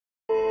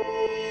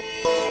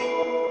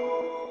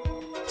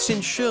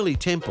Since Shirley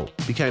Temple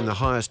became the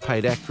highest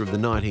paid actor of the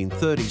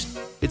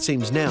 1930s, it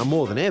seems now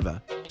more than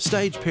ever,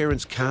 stage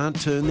parents can't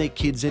turn their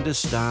kids into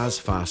stars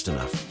fast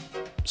enough.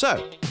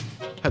 So,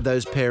 have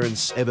those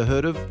parents ever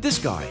heard of this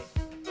guy?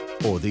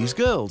 Or these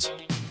girls?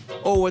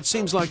 Or what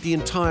seems like the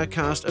entire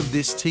cast of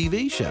this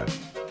TV show?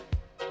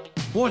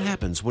 What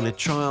happens when a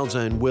child's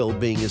own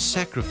well-being is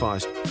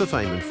sacrificed for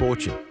fame and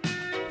fortune?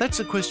 That's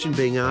a question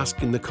being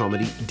asked in the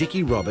comedy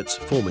Dickie Roberts'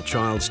 Former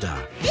Child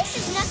Star. This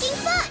is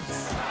nothing butts.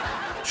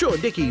 Sure,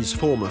 Dickie's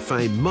former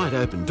fame might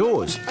open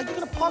doors. Are you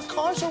going to park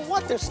cars or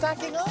what? They're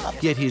stacking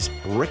up. Yet his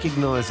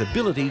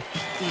recognisability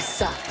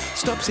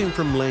stops him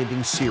from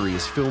landing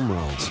serious film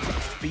roles.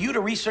 For you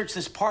to research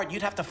this part,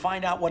 you'd have to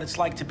find out what it's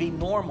like to be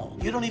normal.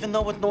 You don't even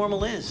know what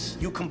normal is.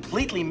 You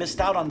completely missed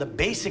out on the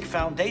basic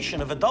foundation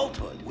of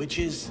adulthood, which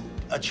is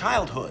a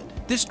childhood.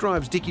 This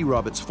drives Dickie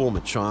Roberts' Former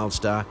Child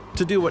Star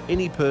to do what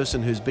any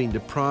person who's been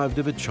deprived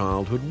of a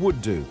childhood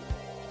would do.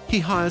 He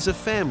hires a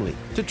family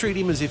to treat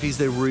him as if he's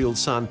their real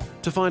son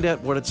to find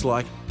out what it's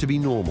like to be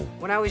normal.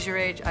 When I was your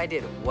age, I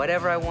did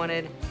whatever I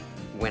wanted,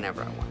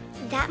 whenever I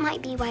wanted. That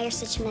might be why you're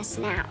such a mess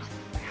now.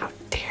 How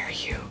dare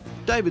you?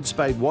 David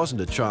Spade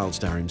wasn't a child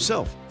star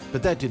himself,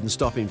 but that didn't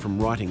stop him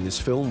from writing this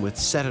film with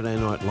Saturday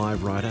Night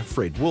Live writer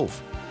Fred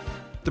Wolf.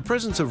 The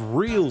presence of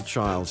real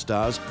child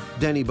stars,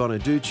 Danny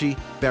Bonaducci,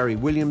 Barry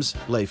Williams,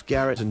 Leif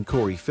Garrett and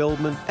Corey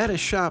Feldman, add a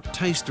sharp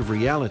taste of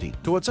reality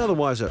to what's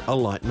otherwise a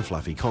light and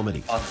fluffy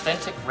comedy.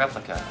 Authentic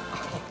replica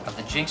of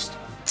the jinxed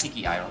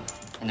Tiki Idol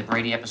in the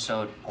Brady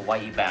episode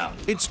Hawaii Bound.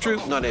 It's true,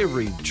 not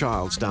every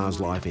child star's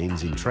life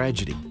ends in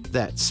tragedy.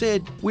 That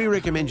said, we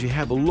recommend you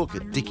have a look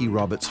at Dickie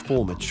Roberts'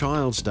 Former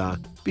Child Star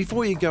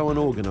before you go and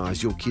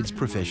organise your kids'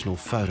 professional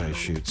photo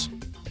shoots.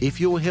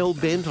 If you're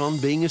hell-bent on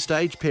being a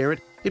stage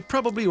parent, it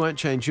probably won't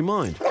change your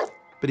mind.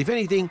 But if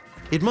anything,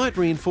 it might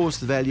reinforce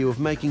the value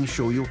of making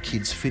sure your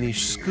kids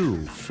finish school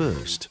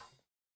first.